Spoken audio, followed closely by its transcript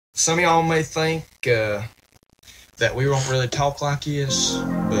Some of y'all may think that we don't really talk like this,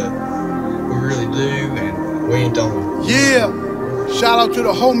 but we really do, and we ain't done. Yeah, shout out to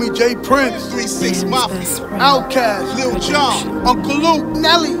the homie J Prince, 3-6 Mafia, Outkast, Lil Jon, Uncle Luke,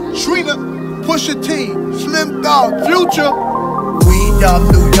 Nelly, Trina, Pusha T, Slim Dog, Future. We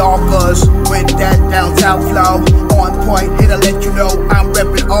dumb New Yorkers with that down south flow. On point, here to let you know I'm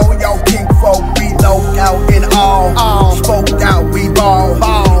reppin' all y'all king folk. We low out in all, spoked out, we ball,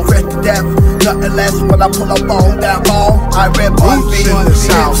 fresh to death, nothing less when I pull up on that ball. I rep Roots in the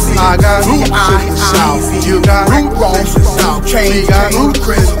South, I got roots in the South. You got roots in the South, we got roots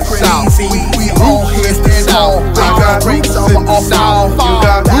in the South. We all here stand tall. I got roots in the South, you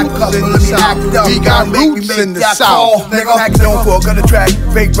got roots in the South. We got roots in the South. Nigga, acting on for a gunner track.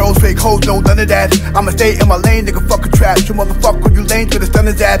 Fake bros, fake hoes, no none of that. I'ma stay in my lane, nigga, fuck a trap. You motherfucker, you lanes where the sun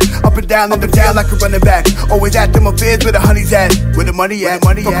is at. Up and down like a running back. Always at them affairs where the honey's at. Where the money at,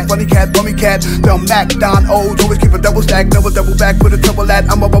 fucking funny cat, bummy cat. Dumb Mac, Don O's, always keep a double stack. Never double back with a trouble at.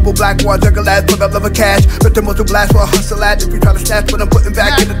 I'm a bubble black, war juggle at, for the love of cash. But the muscle blast for a hustle at. If you try to snatch what I'm putting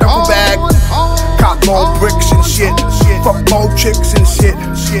back in the duffel bag. Cop more bricks and shit. Fuck more chicks and shit.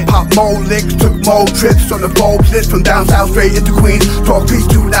 Pop more licks, took more trips on the Forbes list from down south straight into Queens. Talk peace,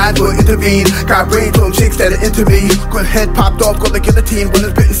 2 9 will intervene. Got brains on chicks that are into me. Good head popped off, call the guillotine when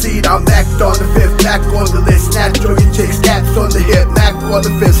it's spitting seed. I'm Macdonthefifth, back on the list. Snatch on your chicks, stats on the hip. Mac on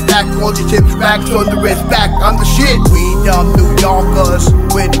the fist, stack all your chips, racks on the wrist. Back on the shit. We dumb New Yorkers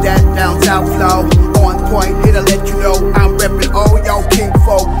with that down south flow. On point, here to let you know I'm reppin' all y'all king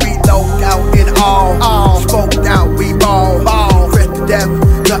folk. We low out in all, spoked out, we ball, fresh to death,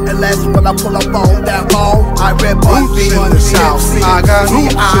 nothing less when I pull up on that ball. I rep roots in the South, I got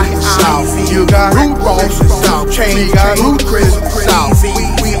roots in the South. You got roots in the South, we got roots in the South.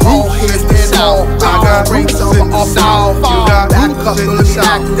 We all here stand tall. I got roots in the South, you got roots in the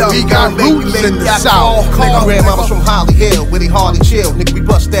South. We got roots in the South. nigga, grandmamas from Holly Hill, where they hardly chill. Nigga, we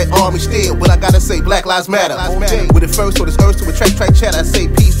bust that army steel. What I gotta say, Black Lives Matter. With it first, so this earth to attract chat. I say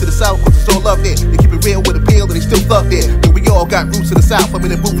peace to the South, cause it's all up there. They keep it real with appeal, and they still up there. But we all got roots in the South. I'm in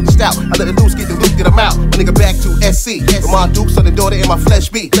the booth with the stout. I let it loose, get the loot, get them out. My nigga back to SC. With my Duke, son and daughter in my flesh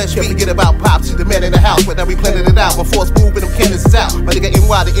beat. Can't forget about Pops, she's the man in the house. But now we planning it out. My force moving, them cannons is out. My nigga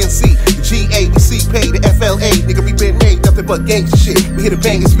NY, the NC, the GA, the CPay, the FLA. Nigga, we been made nothing but gangsta shit. We hit a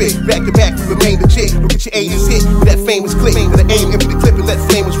bang and spit. Back to back, we remain legit. Look at your A's hit with that famous clip. With an aim, empty the clip and let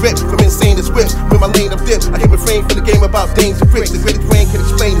flames rip. From insane to swift, with my lane of dip. I can't refrain from the game about dames and bricks. The greatest brain can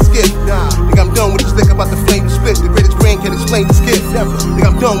explain this gift. Nigga, I'm done with this lick about the flame to split. The greatest brain can explain this gift. Nigga,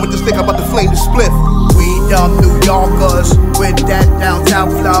 I'm done with this lick about the flame to split. We dumb New Yorkers with that down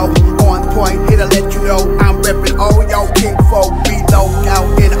south flow. On point, here to let you know I'm reppin' all y'all king folk. We low out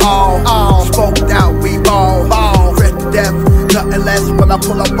in all, spoked out, we ball, fresh to death, nothing less when I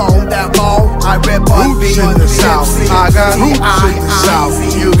pull up on that ball. I rep roots in the South, I got roots in the South.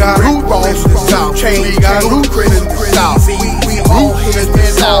 You got roots in the South, we got roots in the South. We all here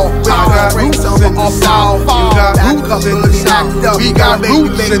stand tall. I got roots in the South, you got roots in the South. We got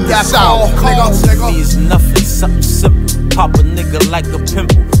roots in the South. Me is nothing, something simple. Pop a nigga like a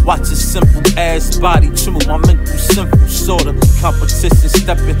pimple. Watch his simple ass body tremble. My mental simple sorta. Competition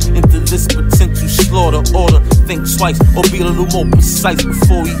stepping into this potential slaughter order. Think twice or be a little more precise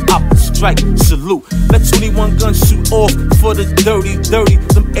before we opt to strike. Salute. Let 21 guns shoot off for the dirty.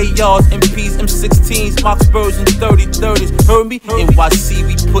 Them ARs, MPs, M16s, Moxburgs, and 30-30s. Heard me? NYC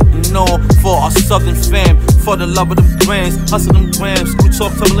we putting on for our southern fam. For the love of them grands, hustle them grams, screw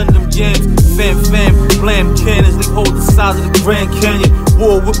talk, tumbling them jams. Fam, blam cannons, leave hold the size of the Grand Canyon.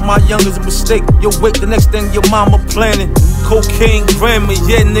 War with my youngers a mistake. Yo, wait, the next thing your mama planning. Cocaine, grammar,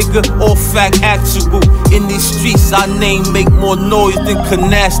 yeah, nigga, all fact actual. In these streets, our name make more noise than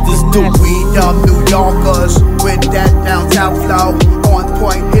canasters do. We dumb New Yorkers with that down south flow. On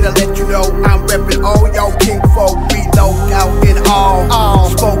point, here to let you know I'm reppin' all y'all king folk. We low out in all,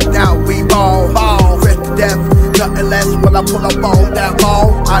 spoked out, we ball, fresh to death, nothing less when I pull up on that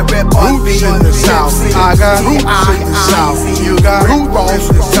ball. I rep roots in the South, I got roots in the South. You got roots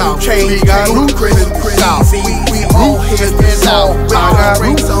in the South, we got roots in the South. We all here stand tall. I got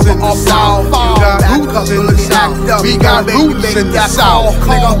roots in the South, you got roots in the South. We got roots in the South.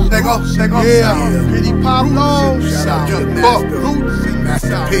 Nigga. Yeah, Petey Pablo, Buck, roots in the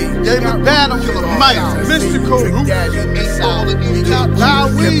South. Gave a battle to the mic, mystical. We got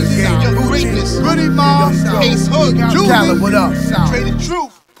Loud Weezy, Young Greatness, Goody Mob, Ace Hood, Julie, what up? Traded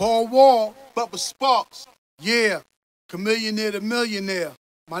Truth, Paul Wall, Bubba Sparks. yeah, Chamillionaire to Millionaire.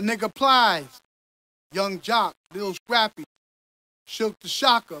 My nigga Plies, Young Jock, Lil Scrappy, Silk the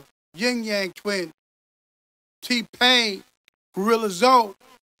Shocker, Yin Yang Twin, T-Pain, Gorilla Zoe,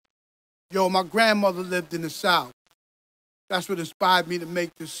 Yo, my grandmother lived in the South. That's what inspired me to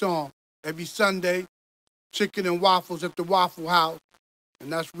make this song. Every Sunday, chicken and waffles at the Waffle House.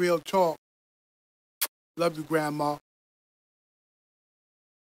 And that's real talk. Love you, Grandma.